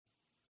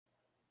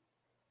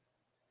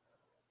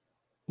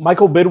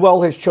Michael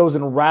Bidwell has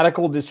chosen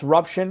radical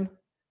disruption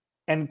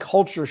and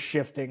culture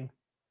shifting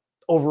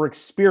over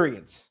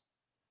experience,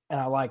 and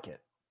I like it.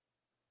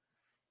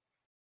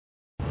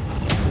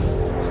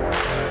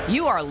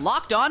 You are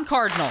Locked On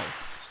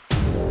Cardinals,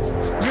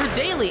 your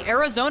daily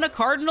Arizona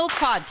Cardinals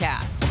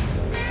podcast.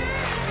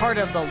 Part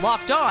of the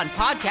Locked On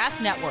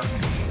Podcast Network,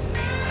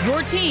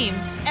 your team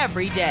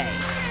every day.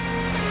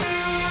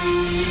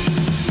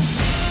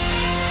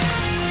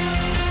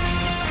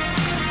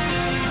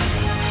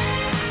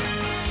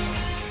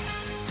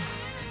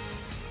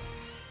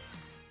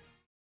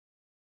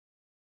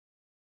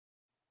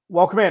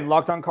 Welcome in,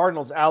 Locked On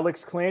Cardinals.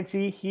 Alex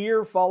Clancy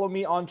here. Follow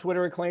me on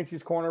Twitter at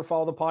Clancy's Corner.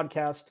 Follow the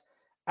podcast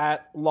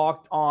at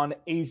Locked On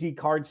AZ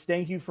Cards.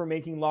 Thank you for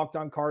making Locked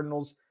On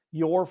Cardinals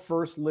your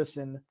first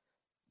listen,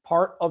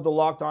 part of the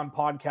Locked On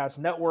Podcast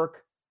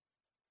Network.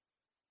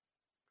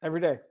 Every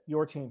day,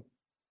 your team.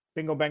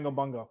 Bingo, bango,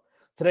 bungo.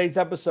 Today's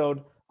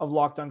episode of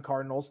Locked On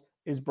Cardinals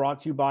is brought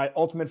to you by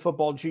Ultimate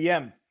Football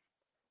GM.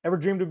 Ever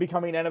dreamed of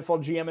becoming an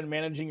NFL GM and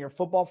managing your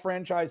football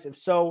franchise? If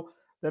so,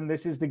 then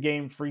this is the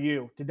game for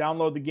you. To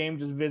download the game,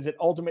 just visit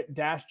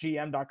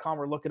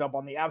ultimate-gm.com or look it up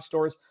on the app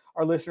stores.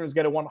 Our listeners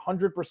get a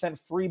 100%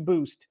 free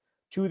boost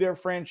to their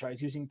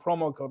franchise using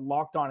promo code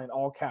LOCKEDON in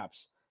all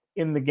caps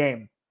in the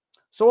game.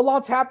 So a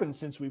lot's happened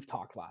since we've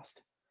talked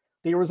last.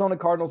 The Arizona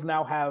Cardinals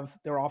now have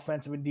their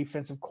offensive and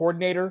defensive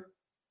coordinator.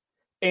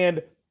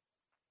 And,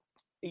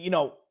 you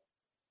know,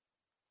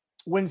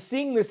 when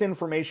seeing this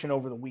information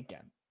over the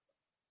weekend,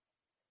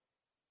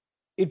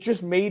 it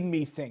just made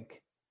me think,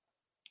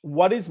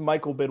 what is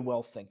Michael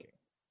Bidwell thinking?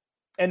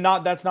 And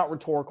that's not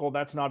rhetorical.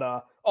 That's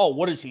not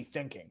what is he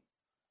thinking?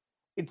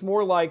 It's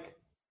more like,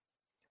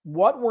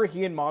 what were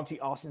he and Monty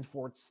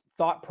Austinfort's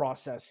thought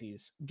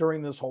processes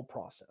during this whole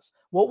process?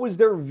 What was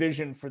their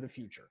vision for the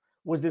future?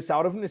 Was this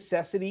out of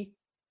necessity?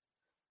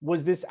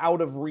 Was this out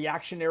of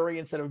reactionary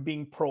instead of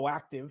being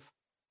proactive?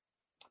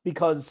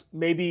 Because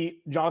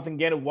maybe Jonathan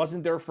Gannon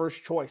wasn't their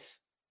first choice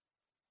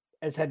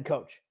as head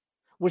coach.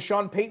 Was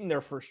Sean Payton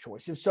their first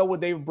choice? If so, would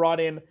they have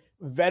brought in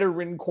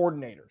veteran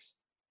coordinators?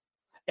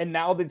 And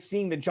now that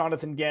seeing that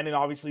Jonathan Gannon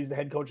obviously is the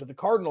head coach of the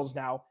Cardinals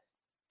now,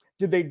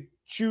 did they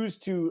choose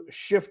to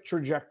shift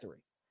trajectory?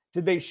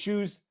 Did they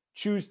choose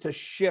to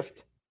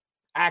shift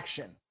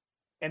action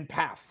and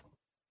path?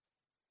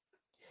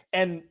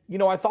 And, you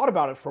know, I thought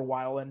about it for a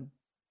while, and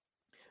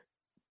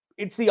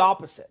it's the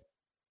opposite,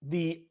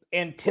 the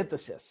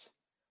antithesis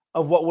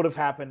of what would have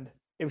happened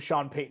if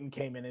Sean Payton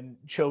came in and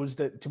chose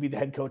to be the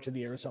head coach of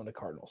the Arizona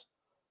Cardinals.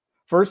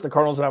 First, the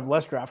Cardinals would have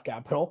less draft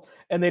capital,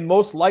 and they'd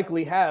most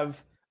likely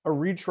have a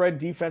retread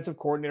defensive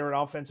coordinator and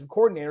offensive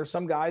coordinator,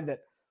 some guy that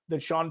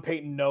Sean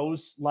Payton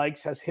knows,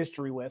 likes, has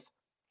history with.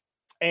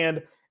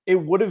 And it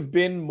would have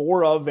been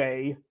more of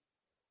a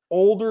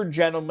older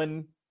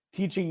gentleman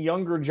teaching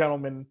younger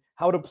gentlemen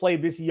how to play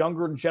this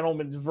younger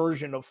gentleman's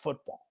version of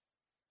football.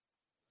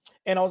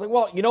 And I was like,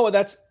 well, you know what?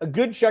 That's a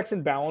good checks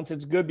and balance.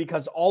 It's good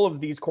because all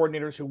of these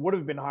coordinators who would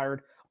have been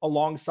hired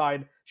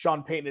alongside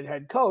Sean Payton as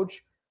head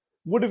coach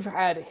would have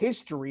had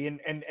history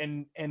and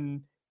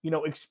you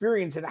know,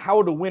 experience in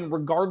how to win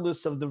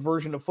regardless of the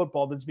version of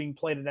football that's being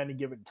played at any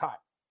given time.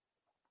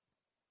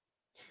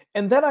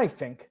 And then I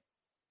think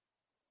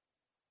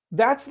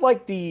that's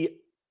like the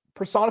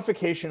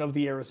personification of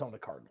the Arizona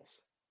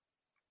Cardinals.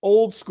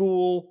 Old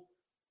school,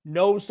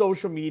 no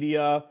social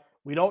media.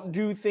 We don't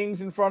do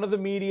things in front of the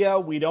media.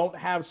 We don't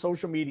have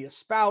social media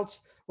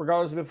spouts,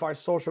 regardless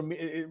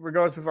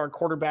if our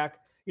quarterback,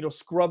 you know,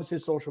 scrubs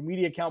his social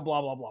media account, blah,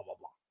 blah, blah, blah,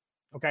 blah.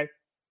 Okay.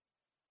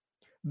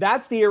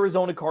 That's the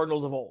Arizona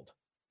Cardinals of old.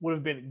 Would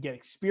have been get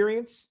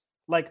experience,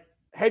 like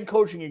head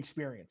coaching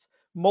experience,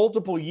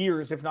 multiple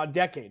years, if not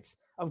decades,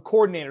 of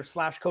coordinator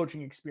 /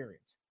 coaching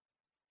experience.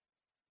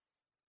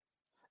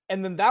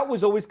 And then that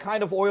was always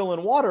kind of oil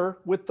and water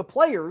with the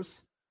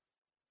players.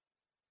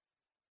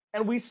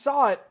 And we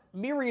saw it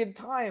myriad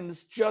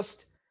times,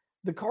 just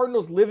the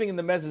Cardinals living in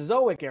the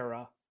Mesozoic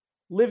era,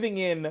 living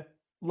in,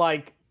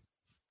 like,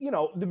 you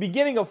know, the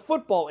beginning of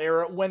football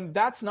era, when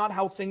that's not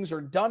how things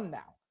are done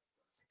now.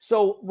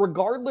 So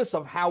regardless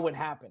of how it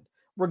happened,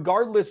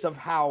 regardless of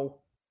how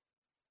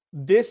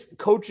this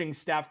coaching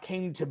staff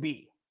came to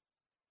be,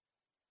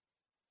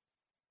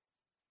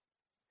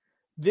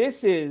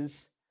 this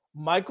is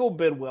Michael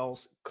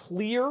Bidwell's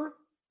clear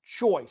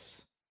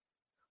choice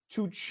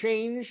to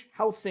change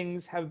how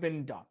things have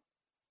been done.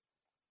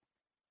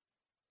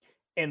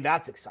 And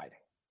that's exciting.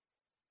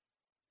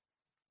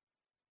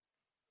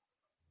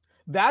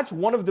 That's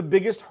one of the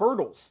biggest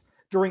hurdles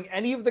during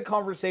any of the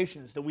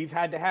conversations that we've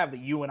had to have, that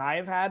you and I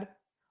have had,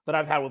 that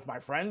I've had with my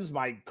friends,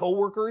 my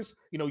coworkers,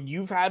 you know,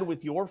 you've had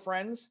with your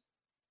friends.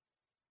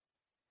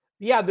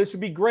 Yeah, this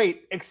would be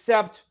great,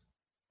 except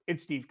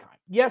it's Steve Keim.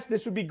 Yes,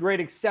 this would be great,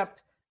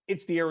 except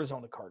it's the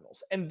Arizona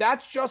Cardinals. And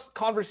that's just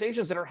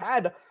conversations that are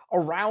had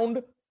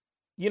around,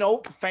 you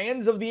know,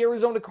 fans of the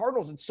Arizona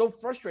Cardinals. It's so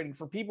frustrating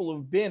for people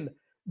who've been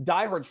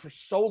diehards for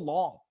so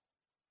long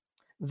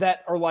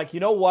that are like, you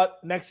know what,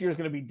 next year is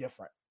going to be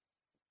different.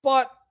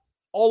 But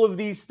all of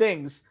these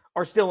things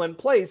are still in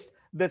place.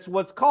 That's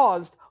what's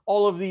caused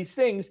all of these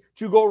things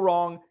to go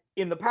wrong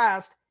in the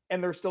past,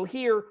 and they're still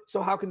here.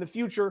 So how can the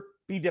future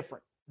be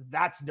different?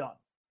 That's done.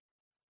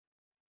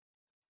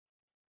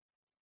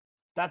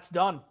 That's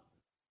done.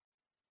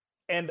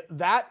 And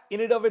that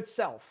in and of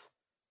itself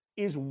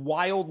is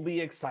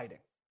wildly exciting.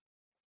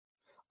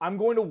 I'm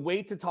going to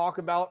wait to talk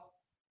about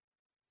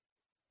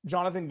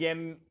Jonathan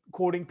Gannon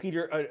quoting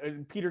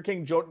Peter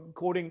King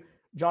quoting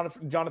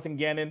Jonathan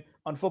Gannon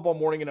on Football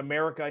Morning in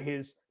America,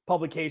 his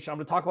publication. I'm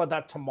going to talk about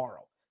that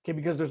tomorrow, okay?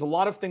 Because there's a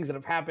lot of things that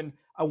have happened.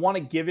 I want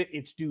to give it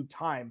its due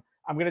time.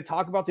 I'm going to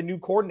talk about the new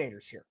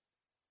coordinators here.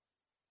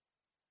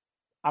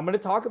 I'm going to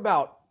talk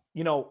about,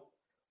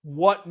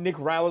 what Nick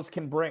Rallis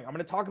can bring. I'm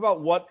going to talk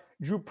about what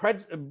Drew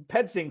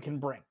Petzing can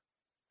bring.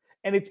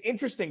 And it's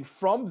interesting,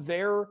 from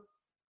their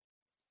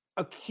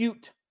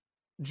acute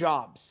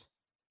jobs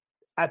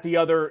at the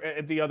other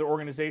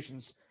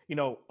organizations,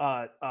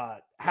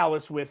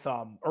 Rallis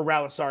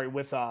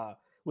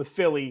with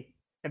Philly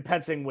and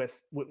Petzing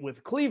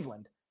with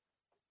Cleveland,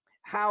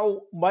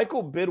 how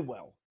Michael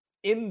Bidwell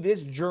in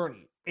this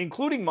journey,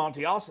 including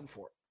Monty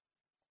Ossenfort,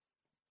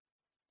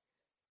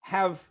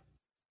 have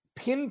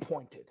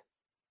pinpointed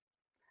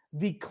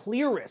the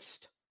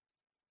clearest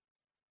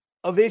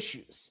of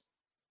issues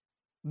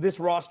this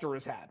roster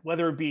has had,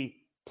 whether it be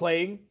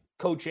playing,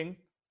 coaching,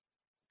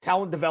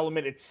 talent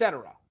development,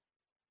 etc.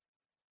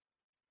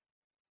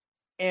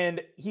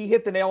 And he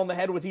hit the nail on the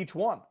head with each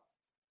one.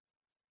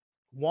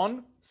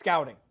 One,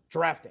 scouting,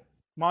 drafting.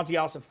 Monty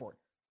Ossenfort,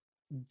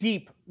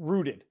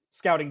 deep-rooted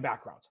scouting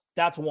backgrounds.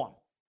 That's one.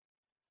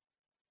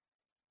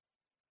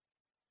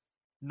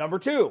 Number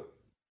two,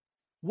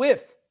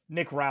 with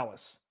Nick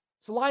Rallis.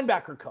 He's a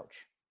linebacker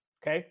coach,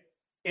 okay,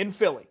 in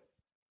Philly.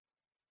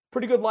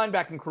 Pretty good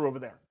linebacking crew over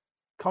there.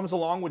 Comes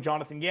along with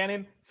Jonathan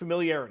Gannon,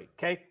 familiarity,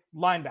 okay?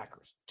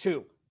 Linebackers.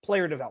 Two,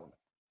 player development.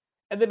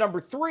 And then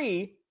number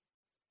three,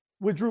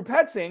 with Drew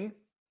Petzing,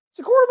 he's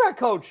a quarterback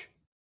coach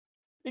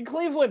in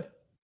Cleveland.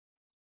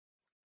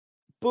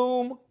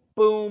 Boom,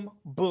 boom,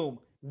 boom.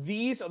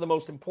 These are the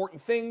most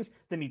important things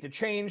that need to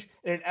change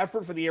in an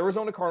effort for the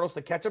Arizona Cardinals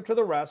to catch up to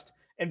the rest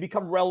and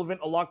become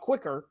relevant a lot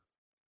quicker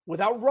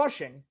without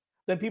rushing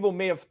than people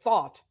may have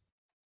thought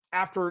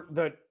after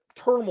the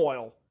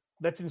turmoil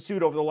that's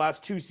ensued over the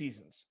last two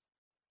seasons.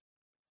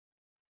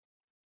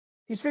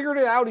 He's figured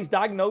it out. He's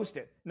diagnosed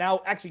it.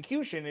 Now,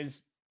 execution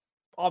is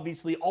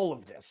obviously all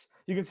of this.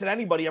 You can set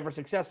anybody up for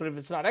success, but if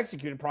it's not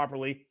executed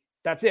properly,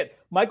 that's it.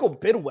 Michael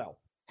Bidwell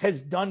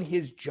has done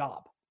his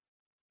job.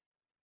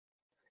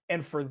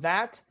 And for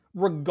that,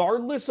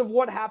 regardless of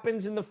what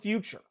happens in the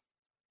future,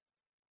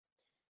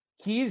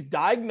 he's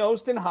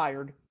diagnosed and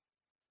hired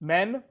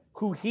men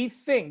who he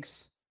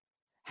thinks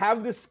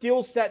have the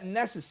skill set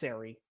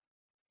necessary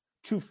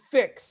to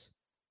fix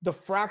the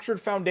fractured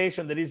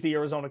foundation that is the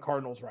Arizona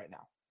Cardinals right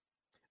now.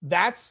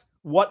 That's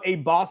what a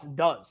boss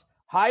does.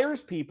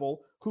 Hires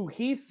people who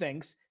he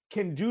thinks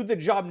can do the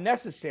job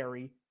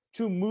necessary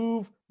to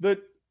move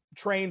the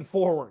train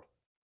forward.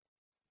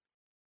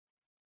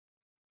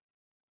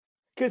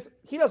 Because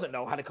he doesn't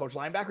know how to coach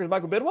linebackers,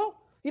 Michael Bidwell.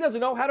 He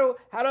doesn't know how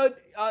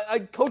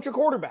to coach a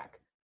quarterback.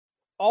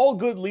 All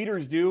good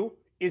leaders do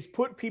is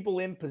put people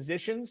in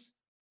positions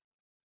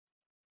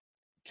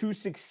to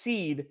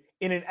succeed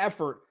in an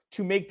effort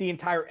to make the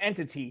entire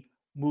entity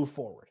move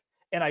forward.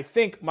 And I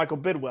think Michael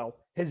Bidwell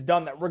has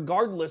done that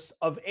regardless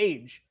of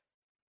age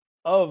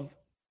of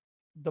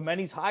the men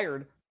he's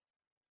hired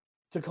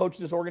to coach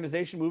this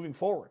organization moving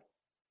forward.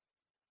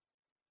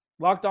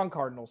 Locked On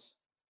Cardinals,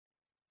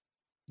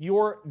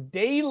 your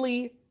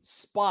daily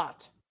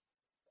spot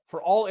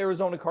for all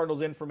Arizona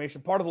Cardinals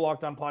information, part of the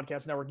Locked On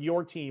Podcast Network,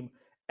 your team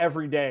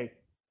every day.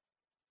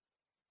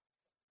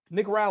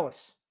 Nick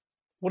Rallis,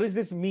 what does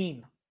this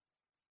mean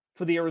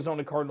for the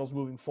Arizona Cardinals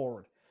moving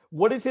forward?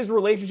 What does his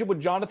relationship with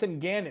Jonathan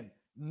Gannon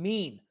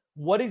mean?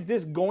 What is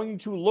this going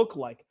to look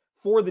like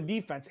for the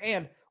defense?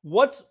 And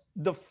what's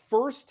the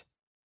first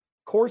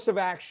course of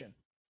action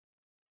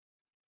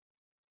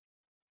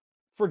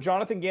for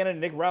Jonathan Gannon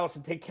and Nick Rallis to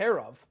take care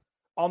of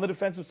on the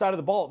defensive side of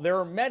the ball? There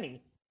are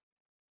many,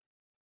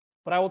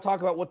 but I will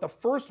talk about what the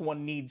first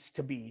one needs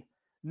to be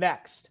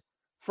next.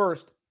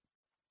 First,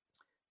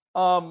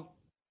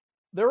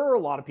 there are a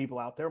lot of people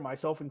out there,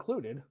 myself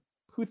included,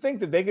 who think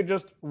that they could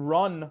just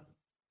run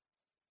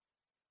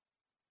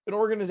an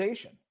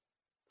organization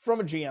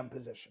from a GM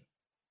position.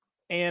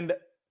 And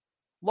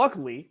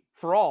luckily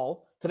for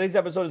all, today's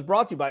episode is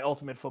brought to you by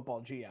Ultimate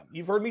Football GM.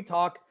 You've heard me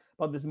talk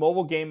about this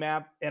mobile game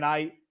app, and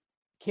I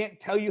can't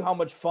tell you how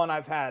much fun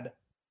I've had,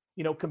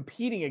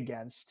 competing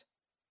against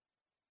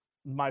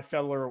my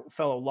fellow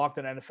Locked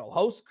On NFL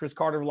host. Chris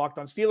Carter of Locked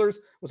On Steelers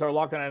was our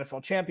Locked On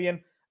NFL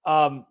champion.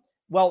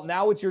 Well,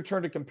 now it's your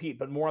turn to compete,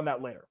 but more on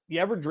that later. You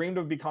ever dreamed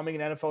of becoming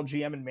an NFL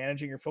GM and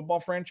managing your football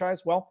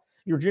franchise? Well,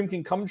 your dream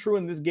can come true,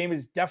 and this game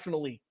is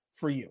definitely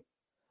for you.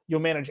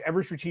 You'll manage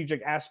every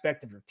strategic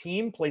aspect of your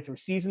team, play through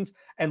seasons,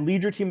 and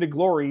lead your team to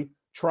glory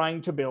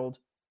trying to build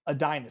a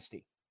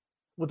dynasty.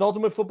 With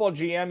Ultimate Football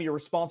GM, you're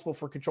responsible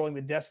for controlling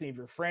the destiny of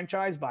your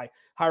franchise by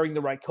hiring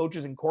the right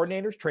coaches and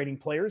coordinators, trading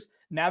players,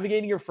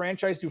 navigating your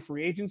franchise through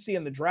free agency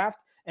and the draft,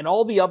 and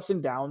all the ups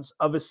and downs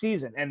of a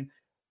season. And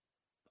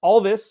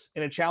all this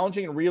in a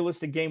challenging and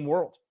realistic game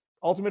world.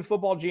 Ultimate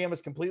Football GM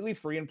is completely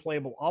free and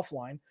playable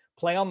offline.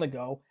 Play on the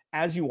go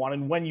as you want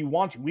and when you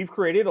want to. We've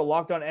created a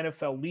Locked On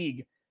NFL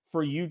League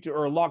for you to,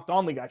 or a Locked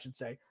On League, I should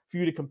say, for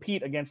you to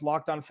compete against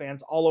Locked On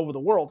fans all over the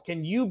world.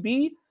 Can you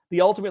be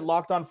the ultimate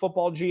Locked On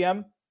Football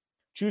GM?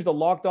 Choose the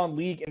Locked On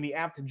League in the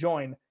app to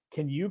join.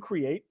 Can you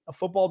create a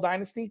football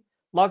dynasty?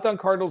 Locked On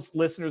Cardinals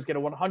listeners get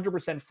a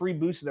 100% free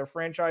boost to their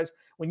franchise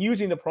when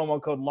using the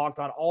promo code Locked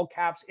On, all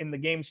caps, in the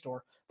game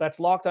store. That's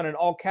Locked On in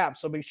all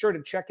caps, so be sure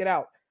to check it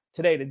out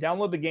today. To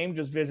download the game,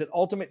 just visit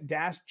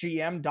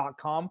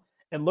ultimate-gm.com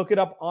and look it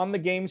up on the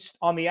games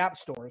on the app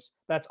stores.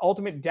 That's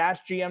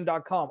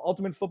ultimate-gm.com.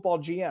 Ultimate Football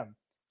GM.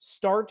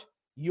 Start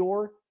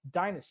your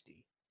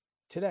dynasty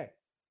today.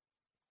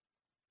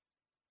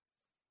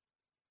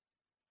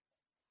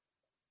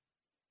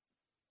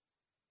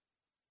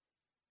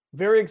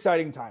 Very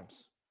exciting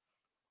times.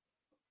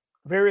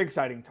 Very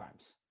exciting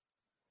times.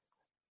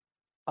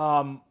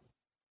 The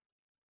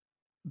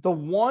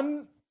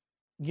one,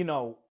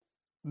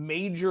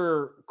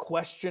 major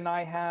question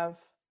I have,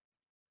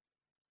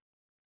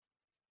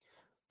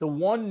 the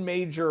one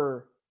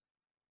major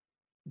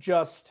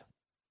I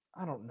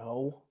don't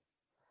know.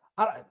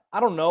 I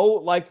don't know.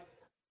 Like,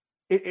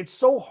 it's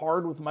so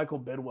hard with Michael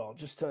Bidwill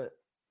just to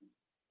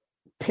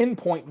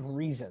pinpoint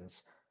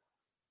reasons.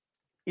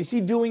 Is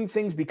he doing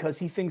things because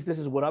he thinks this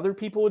is what other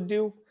people would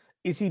do?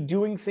 Is he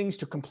doing things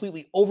to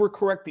completely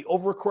overcorrect the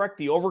overcorrect,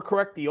 the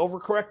overcorrect, the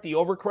overcorrect, the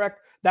overcorrect?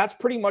 That's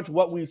pretty much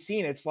what we've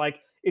seen. It's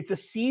like, it's a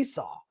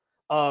seesaw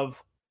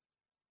of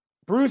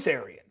Bruce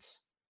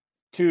Arians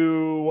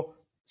to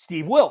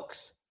Steve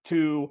Wilks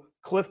to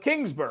Cliff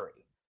Kingsbury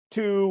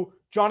to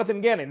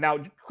Jonathan Gannon. Now,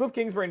 Cliff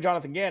Kingsbury and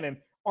Jonathan Gannon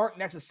aren't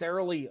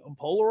necessarily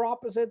polar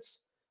opposites,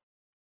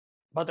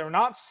 but they're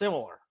not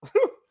similar.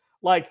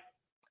 Like,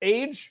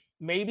 age,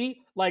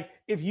 maybe. Like,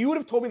 if you would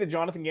have told me that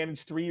Jonathan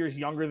Gannon's 3 years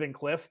younger than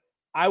Cliff,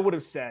 I would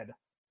have said,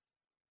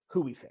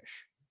 hooey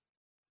fish.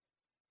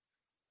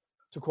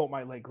 To quote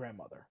my late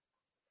grandmother.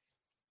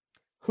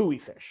 Hooey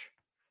fish.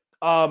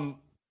 But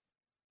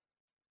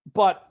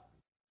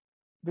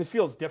this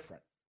feels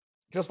different.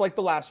 Just like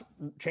the last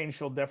change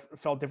felt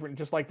different,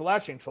 just like the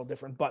last change felt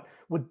different. But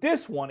with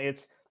this one,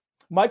 it's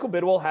Michael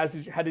Bidwill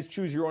had his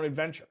choose your own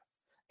adventure.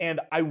 And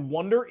I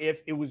wonder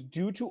if it was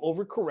due to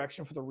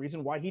overcorrection for the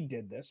reason why he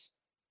did this,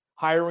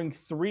 hiring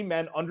 3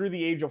 men under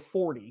the age of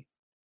 40,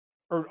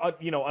 or,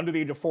 under the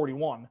age of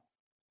 41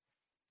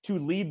 to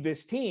lead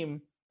this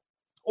team,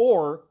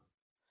 or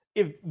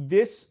if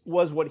this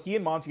was what he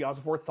and Monty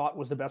Ossenfort thought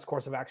was the best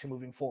course of action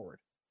moving forward,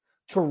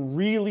 to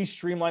really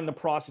streamline the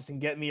process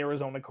and get in the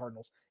Arizona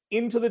Cardinals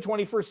into the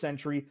 21st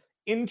century,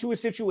 into a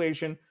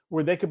situation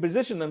where they could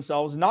position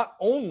themselves not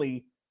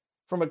only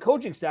from a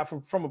coaching staff,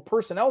 from a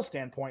personnel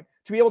standpoint,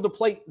 to be able to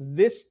play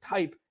this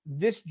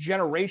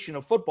generation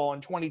of football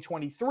in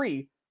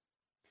 2023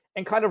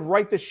 and kind of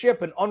right the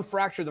ship and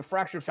unfracture the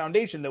fractured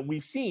foundation that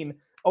we've seen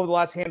over the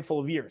last handful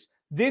of years.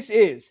 This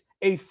is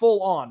a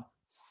full-on,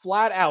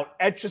 flat-out,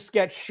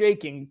 etch-a-sketch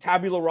shaking,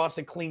 tabula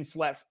rasa clean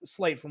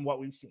slate from what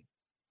we've seen.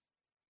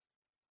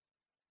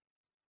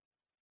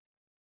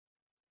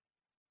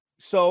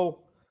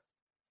 So,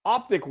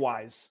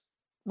 optic-wise,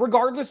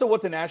 regardless of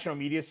what the national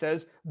media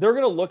says, they're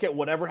going to look at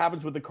whatever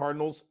happens with the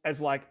Cardinals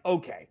as like,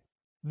 okay,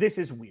 this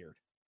is weird.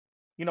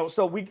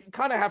 So we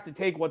kind of have to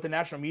take what the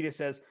national media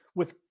says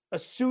with a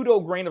pseudo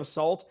grain of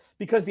salt,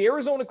 because the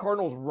Arizona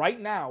Cardinals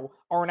right now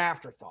are an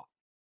afterthought.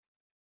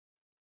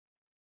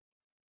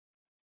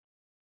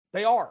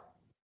 They are.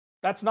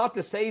 That's not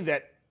to say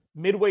that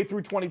midway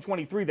through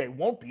 2023 they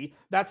won't be.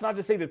 That's not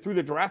to say that through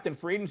the draft and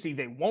free agency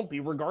they won't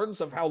be,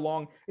 regardless of how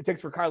long it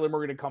takes for Kyler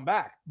Murray to come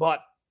back. But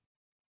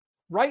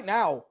right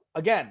now,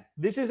 again,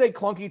 this is a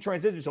clunky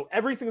transition, so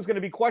everything's going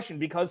to be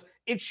questioned because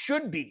it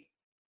should be.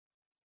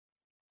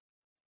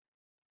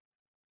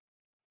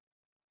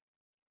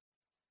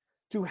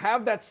 To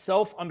have that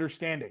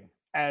self-understanding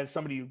as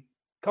somebody who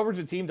covers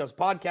the team, does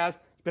podcasts,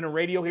 been in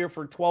radio here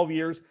for 12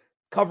 years,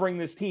 covering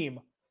this team,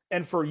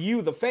 and for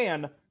you, the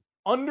fan,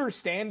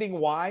 understanding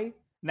why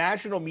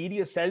national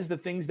media says the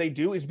things they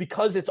do is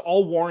because it's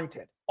all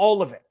warranted.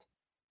 All of it.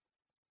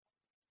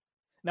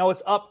 Now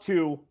it's up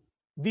to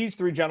these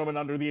 3 gentlemen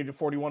under the age of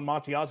 41,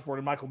 Monty Ossenfort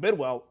and Michael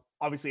Bidwill,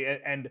 obviously,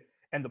 and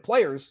the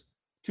players,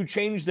 to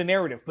change the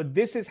narrative. But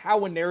this is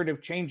how a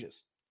narrative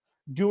changes.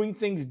 Doing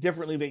things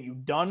differently than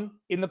you've done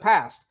in the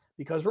past.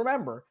 Because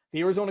remember,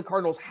 the Arizona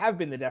Cardinals have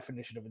been the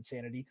definition of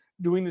insanity,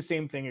 doing the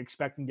same thing,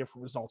 expecting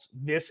different results.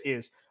 This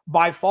is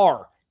by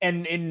far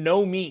and in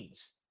no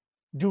means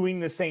doing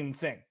the same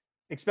thing.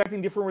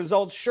 Expecting different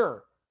results,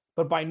 sure,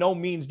 but by no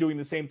means doing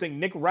the same thing.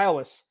 Nick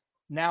Rallis,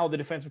 now the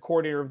defensive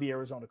coordinator of the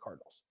Arizona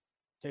Cardinals.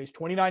 So he's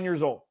 29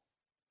 years old.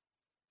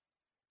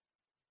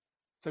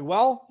 It's like,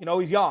 well,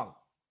 he's young.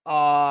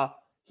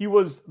 He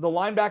was the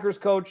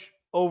linebackers coach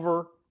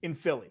over in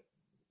Philly.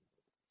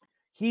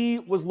 he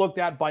was looked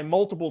at by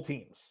multiple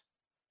teams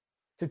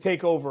to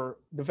take over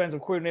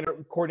defensive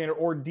coordinator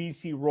or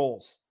DC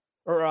roles,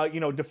 or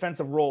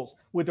defensive roles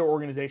with their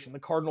organization. The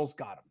Cardinals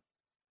got him.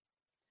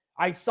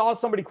 I saw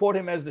somebody quote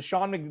him as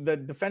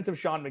the defensive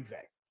Sean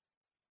McVay.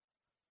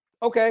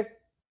 Okay.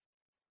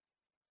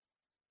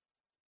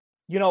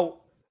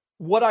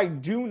 What I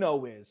do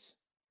know is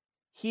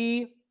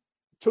he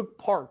took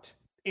part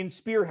in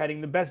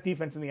spearheading the best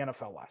defense in the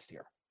NFL last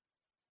year.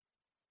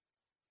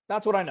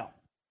 That's what I know.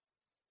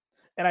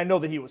 And I know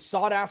that he was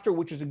sought after,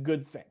 which is a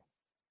good thing.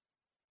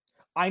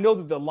 I know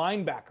that the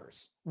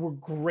linebackers were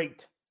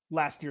great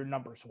last year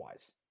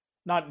numbers-wise.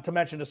 Not to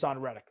mention Hassan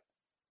Reddick.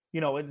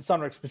 Hassan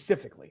Reddick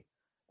specifically.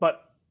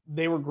 But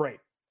they were great.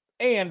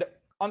 And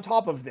on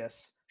top of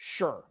this,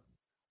 sure,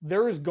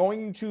 there is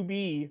going to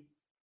be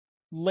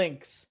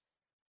links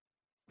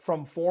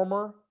from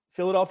former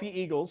Philadelphia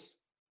Eagles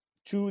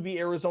to the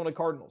Arizona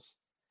Cardinals.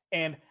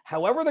 And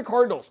however the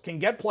Cardinals can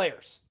get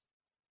players,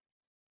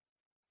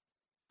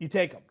 you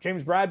take them.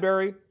 James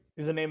Bradbury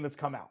is a name that's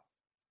come out.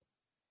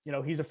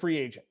 He's a free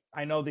agent.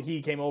 I know that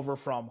he came over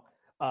from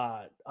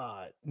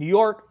New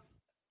York.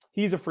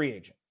 He's a free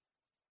agent.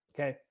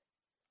 Okay.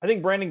 I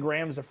think Brandon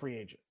Graham's a free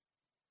agent.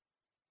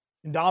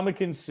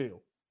 Ndamukong Suh.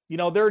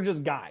 They're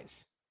just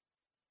guys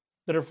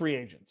that are free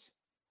agents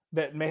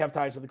that may have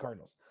ties to the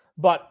Cardinals.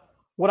 But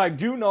what I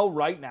do know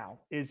right now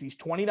is he's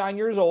 29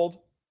 years old,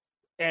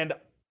 and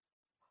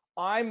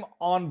I'm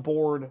on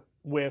board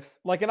with,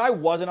 and I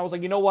was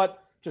like, you know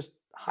what? Just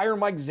hire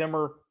Mike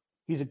Zimmer.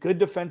 He's a good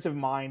defensive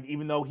mind,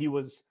 even though he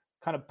was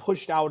kind of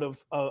pushed out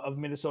of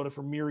Minnesota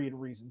for myriad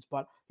reasons.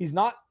 But he's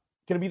not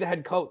going to be the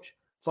head coach.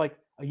 It's like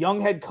a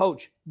young head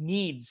coach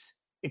needs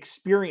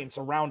experience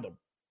around him.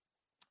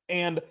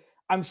 And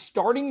I'm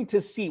starting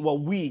to see,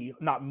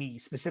 not me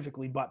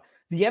specifically, but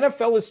the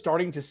NFL is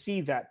starting to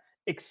see that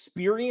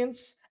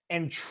experience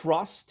and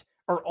trust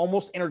are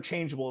almost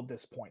interchangeable at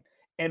this point.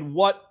 And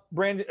what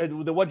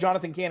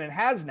Jonathan Gannon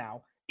has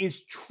now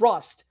is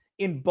trust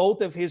in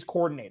both of his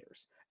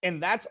coordinators.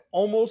 And that's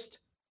almost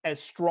as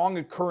strong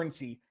a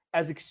currency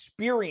as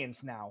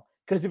experience now,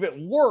 because if it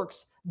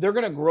works, they're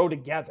going to grow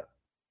together.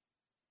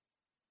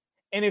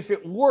 And if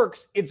it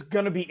works, it's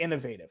going to be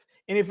innovative.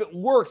 And if it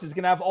works, it's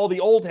going to have all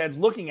the old heads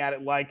looking at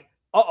it like,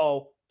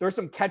 there's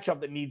some catch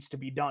up that needs to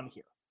be done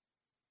here.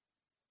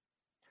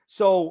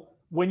 So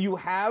when you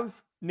have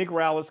Nick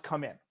Rallis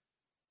come in,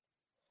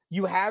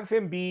 you have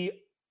him be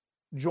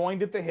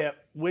joined at the hip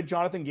with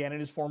Jonathan Gannon,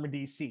 his former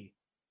DC.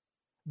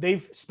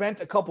 They've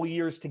spent a couple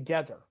years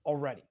together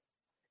already.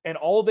 And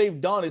all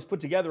they've done is put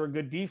together a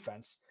good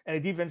defense, and a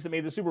defense that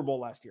made the Super Bowl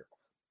last year.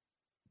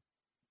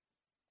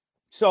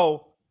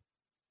 So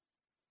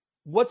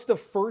what's the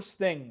first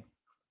thing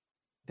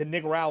that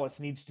Nick Rallis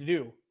needs to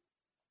do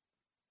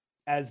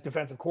as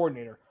defensive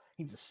coordinator?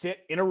 He needs to sit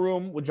in a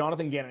room with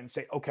Jonathan Gannon and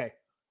say, okay,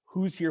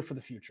 who's here for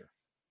the future?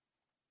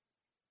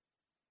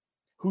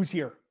 Who's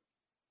here?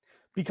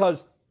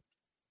 Because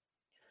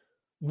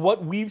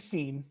what we've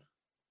seen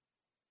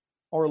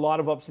are a lot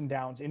of ups and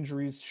downs,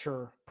 injuries,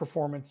 sure,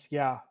 performance,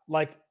 yeah.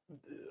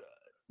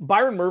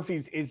 Byron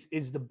Murphy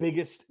is the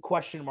biggest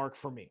question mark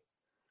for me,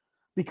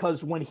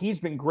 because when he's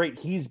been great,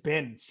 he's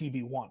been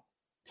CB1.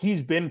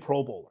 He's been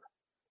Pro Bowler.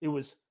 It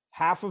was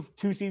half of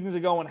 2 seasons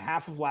ago and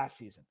half of last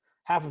season.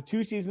 Half of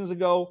 2 seasons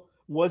ago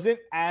wasn't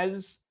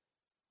as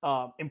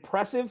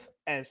impressive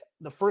as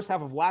the first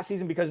half of last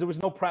season because there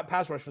was no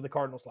pass rush for the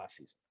Cardinals last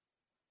season.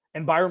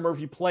 And Byron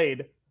Murphy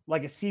played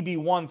like a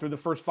CB1 through the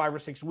first 5 or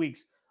 6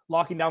 weeks,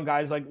 locking down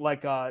guys like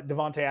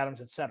Devontae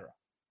Adams, etc.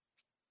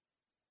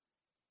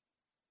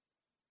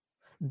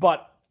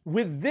 But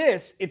with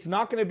this, it's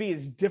not going to be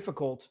as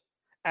difficult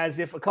as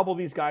if a couple of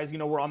these guys,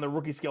 were on the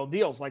rookie scale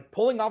deals. Like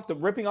ripping off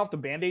the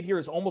Band-Aid here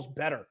is almost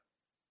better,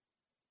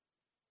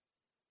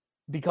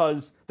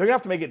 because they're going to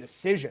have to make a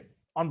decision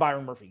on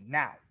Byron Murphy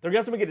now. They're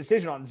going to have to make a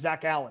decision on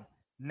Zach Allen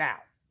now.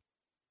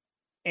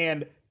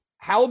 And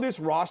how this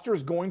roster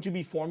is going to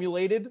be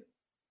formulated,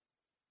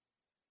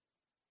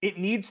 it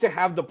needs to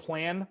have the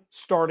plan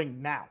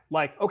starting now.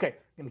 Like, okay,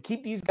 I'm going to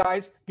keep these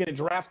guys, going to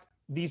draft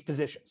these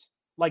positions.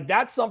 Like,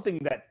 that's something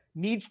that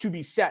needs to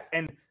be set.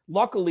 And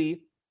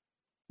luckily,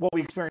 what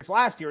we experienced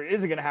last year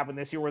isn't going to happen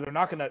this year, where they're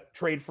not going to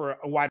trade for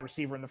a wide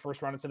receiver in the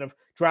first round instead of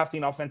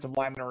drafting an offensive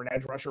lineman or an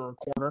edge rusher or a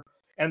corner.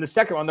 And in the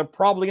second round, they're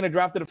probably going to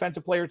draft a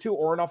defensive player too,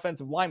 or an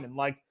offensive lineman.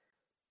 Like,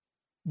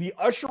 the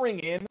ushering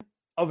in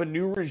of a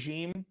new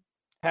regime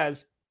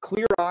has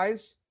clear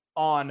eyes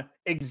on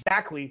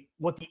exactly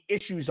what the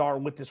issues are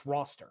with this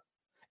roster.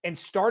 And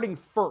starting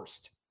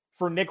first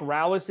for Nick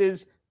Rallis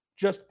is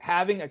just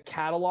having a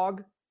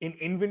catalog, an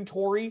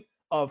inventory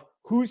of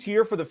who's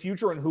here for the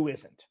future and who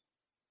isn't.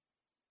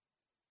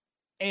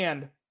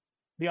 And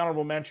the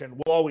honorable mention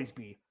will always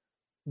be,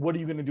 what are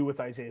you going to do with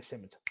Isaiah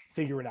Simmons?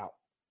 Figure it out.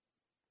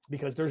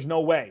 Because there's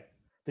no way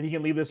that he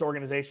can leave this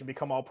organization and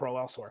become all pro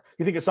elsewhere.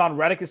 You think Hassan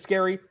Reddick is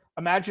scary?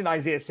 Imagine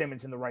Isaiah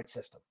Simmons in the right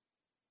system.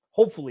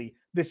 Hopefully,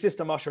 this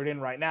system ushered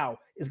in right now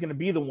is going to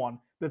be the one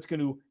that's going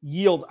to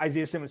yield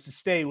Isaiah Simmons to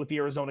stay with the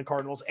Arizona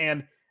Cardinals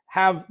and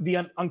have the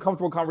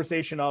uncomfortable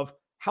conversation of,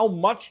 how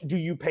much do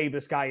you pay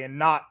this guy and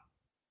not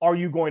are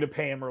you going to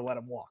pay him or let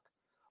him walk?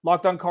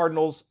 Locked On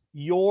Cardinals,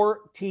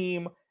 your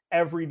team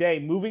every day.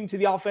 Moving to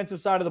the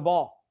offensive side of the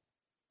ball.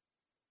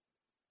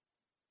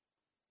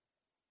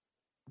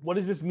 What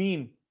does this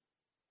mean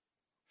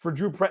for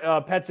Drew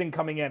Petzing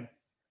coming in?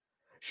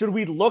 Should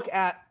we look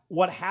at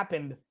what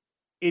happened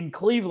in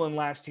Cleveland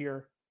last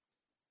year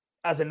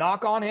as a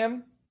knock on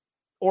him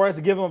or as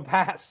a give him a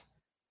pass?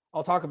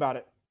 I'll talk about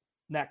it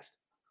next.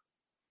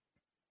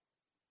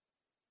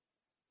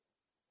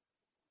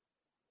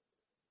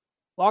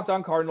 Locked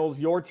On Cardinals,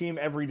 your team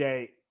every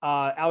day.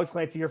 Alex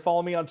Clancy here.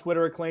 Follow me on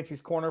Twitter at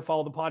Clancy's Corner.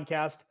 Follow the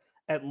podcast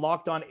at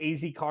Locked On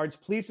AZ Cards.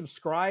 Please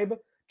subscribe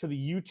to the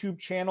YouTube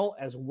channel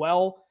as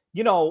well.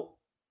 You know,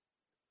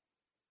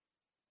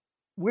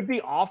 with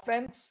the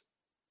offense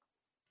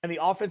and the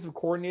offensive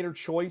coordinator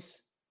choice,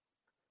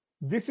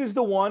 this is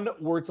the one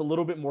where it's a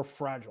little bit more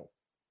fragile.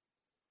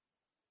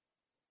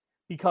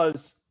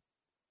 Because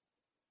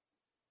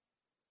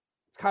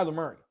it's Kyler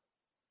Murray.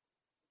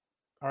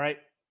 All right?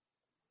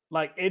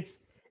 Like,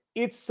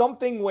 it's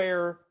something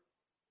where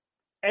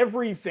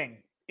everything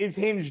is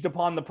hinged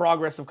upon the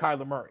progress of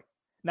Kyler Murray.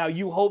 Now,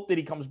 you hope that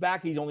he comes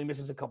back. He only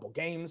misses a couple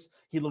games.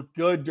 He looked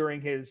good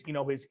during his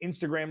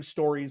Instagram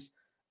stories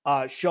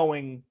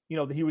showing,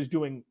 that he was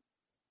doing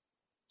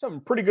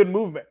some pretty good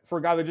movement for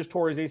a guy that just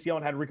tore his ACL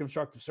and had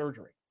reconstructive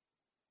surgery.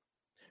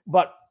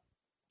 But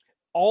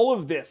all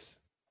of this,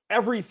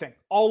 everything,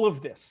 all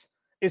of this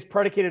is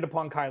predicated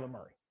upon Kyler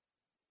Murray.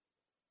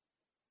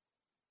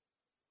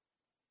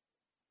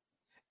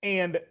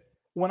 And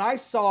when I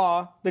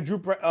saw that Drew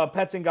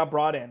Petzing got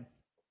brought in, I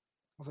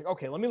was like,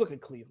 okay, let me look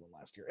at Cleveland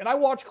last year. And I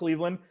watched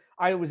Cleveland.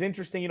 It was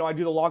interesting. I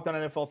do the Locked On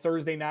NFL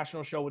Thursday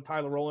national show with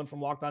Tyler Rowland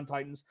from Locked On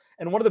Titans.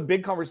 And one of the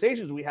big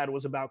conversations we had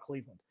was about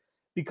Cleveland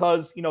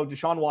because,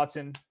 Deshaun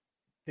Watson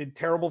did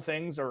terrible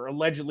things or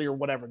allegedly or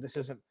whatever. This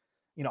isn't,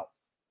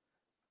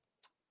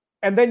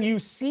 And then you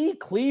see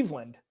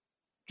Cleveland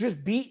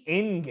just be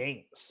in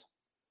games.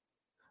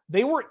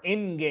 They were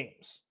in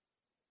games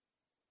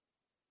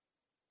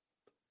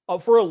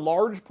for a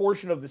large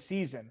portion of the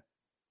season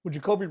with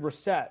Jacoby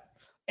Brissett.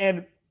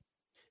 And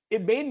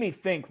it made me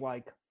think,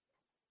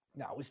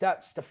 now, is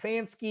that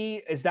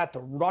Stefanski? Is that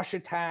the rush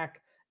attack?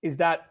 Is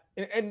that,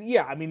 and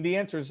yeah, I mean, the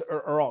answers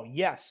are all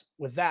yes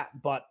with that,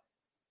 but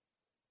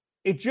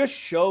it just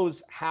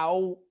shows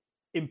how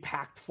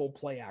impactful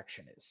play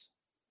action is.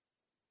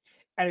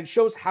 And it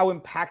shows how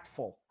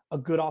impactful a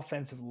good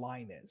offensive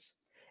line is.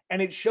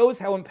 And it shows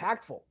how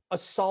impactful a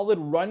solid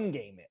run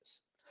game is.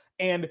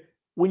 And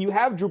when you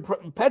have Drew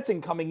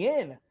Petzing coming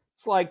in,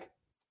 it's like,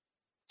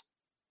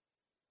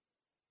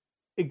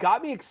 it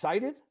got me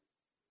excited.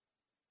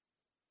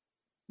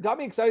 Got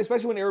me excited,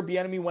 especially when Eric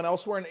Bieniemy went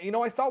elsewhere. And,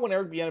 I thought when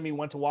Eric Bieniemy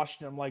went to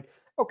Washington, I'm like,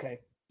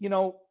 okay,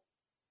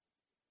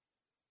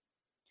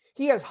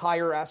 he has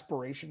higher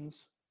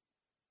aspirations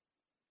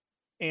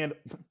and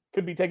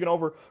could be taken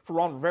over for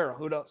Ron Rivera.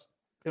 Who knows?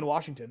 In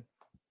Washington.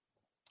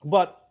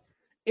 But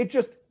it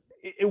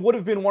would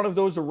have been one of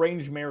those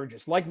arranged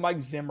marriages, like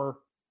Mike Zimmer,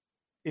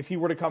 if he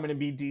were to come in and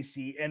be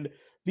DC. And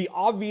the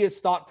obvious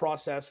thought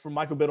process from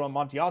Michael Bidwell and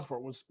Monty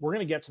Osborne was, we're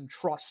going to get some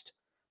trust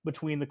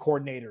between the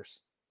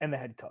coordinators and the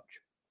head coach.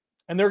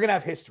 And they're going to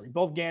have history.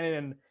 Both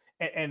Gannon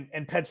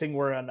and Petzing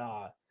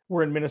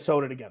were in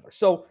Minnesota together.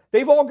 So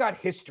they've all got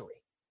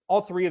history,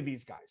 all three of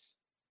these guys.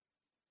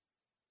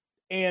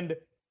 And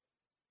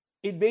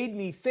it made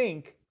me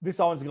think this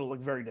offense is going to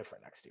look very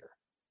different next year.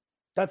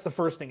 That's the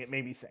first thing it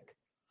made me think.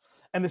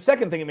 And the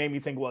second thing it made me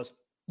think was,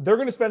 they're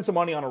going to spend some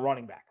money on a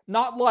running back.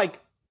 Not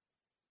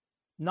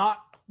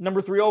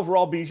number 3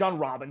 overall Bijan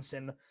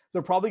Robinson.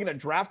 They're probably going to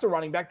draft a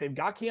running back. They've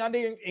got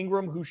Keontae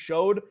Ingram, who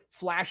showed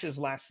flashes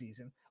last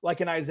season,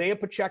 like an Isaiah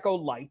Pacheco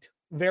light,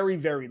 very,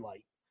 very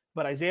light,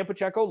 but Isaiah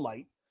Pacheco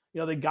light.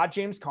 They got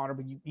James Conner,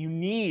 but you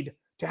need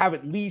to have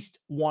at least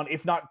one,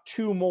 if not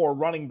two more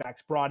running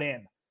backs brought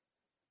in.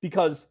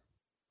 Because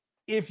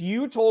if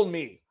you told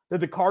me that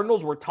the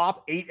Cardinals were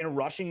top 8 in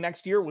rushing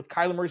next year with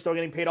Kyler Murray still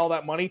getting paid all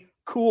that money,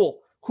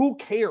 cool. Who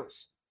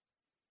cares?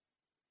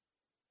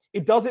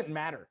 It doesn't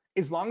matter.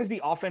 As long as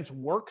the offense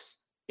works,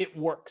 it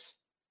works.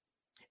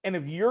 And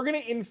if you're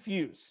going to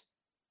infuse,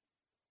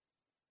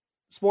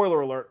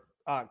 spoiler alert,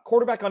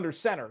 quarterback under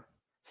center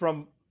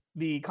from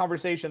the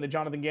conversation that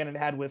Jonathan Gannon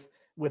had with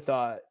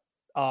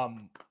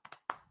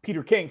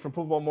Peter King from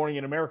Football Morning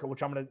in America,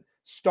 which I'm going to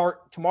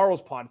start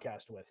tomorrow's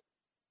podcast with,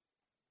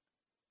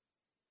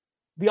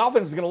 the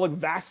offense is going to look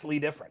vastly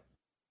different.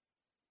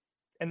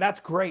 And that's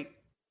great.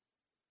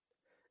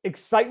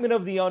 Excitement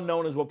of the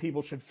unknown is what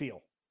people should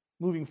feel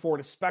moving forward,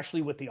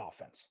 especially with the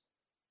offense.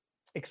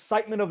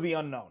 Excitement of the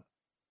unknown.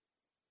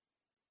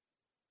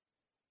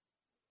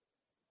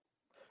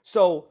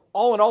 So,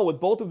 all in all, with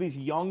both of these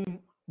young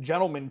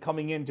gentlemen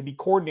coming in to be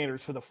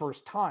coordinators for the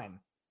first time,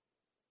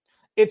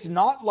 it's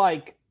not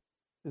like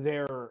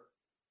they're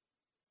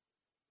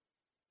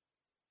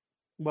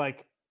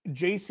like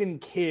Jason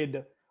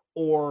Kidd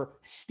or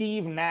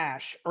Steve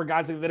Nash or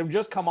guys that have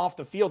just come off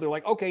the field. They're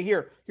like, okay,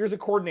 here's a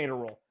coordinator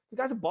role. The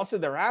guys have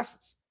busted their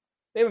asses.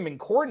 They haven't been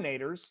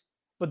coordinators,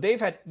 but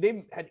they've had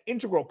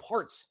integral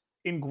parts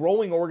in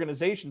growing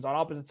organizations on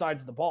opposite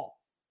sides of the ball.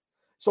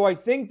 So I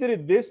think that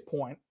at this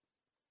point,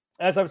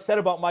 as I've said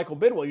about Michael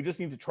Bidwill, you just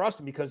need to trust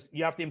him because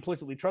you have to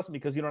implicitly trust him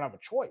because you don't have a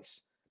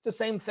choice. It's the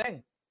same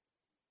thing.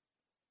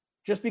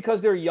 Just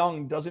because they're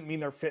young doesn't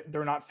mean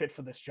they're not fit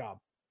for this job.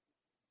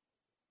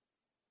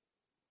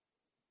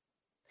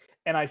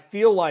 And I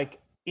feel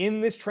like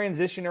in this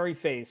transitionary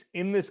phase,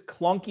 in this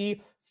clunky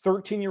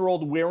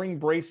 13-year-old wearing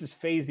braces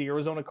phase the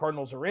Arizona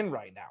Cardinals are in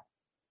right now,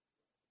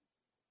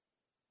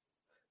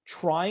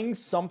 trying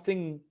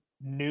something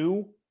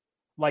new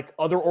like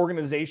other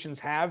organizations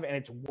have and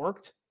it's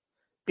worked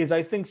is,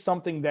 I think,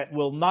 something that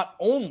will not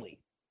only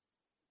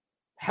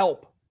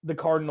help the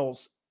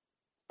Cardinals'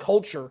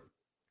 culture,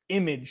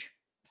 image,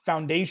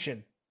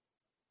 foundation,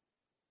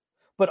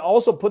 but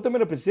also put them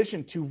in a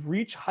position to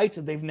reach heights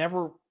that they've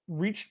never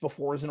reached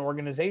before as an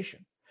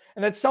organization.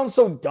 And that sounds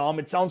so dumb.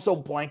 It sounds so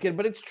blanket,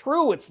 but it's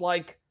true. It's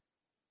like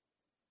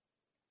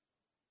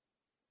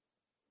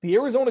the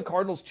Arizona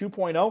Cardinals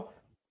 2.0.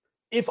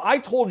 If I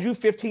told you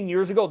 15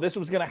 years ago this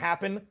was going to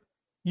happen,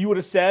 you would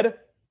have said,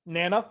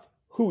 Nana,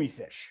 hooey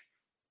fish.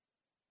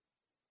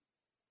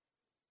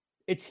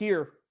 It's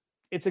here.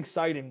 It's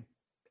exciting.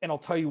 And I'll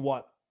tell you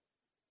what,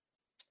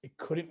 it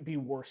couldn't be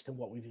worse than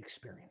what we've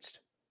experienced.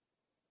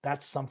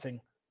 That's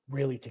something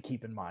really to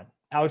keep in mind.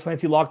 Alex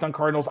Lancy, Locked on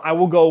Cardinals. I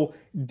will go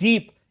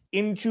deep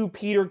into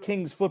Peter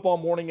King's Football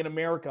Morning in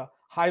America,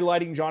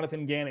 highlighting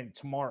Jonathan Gannon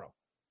tomorrow.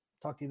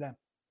 Talk to you then.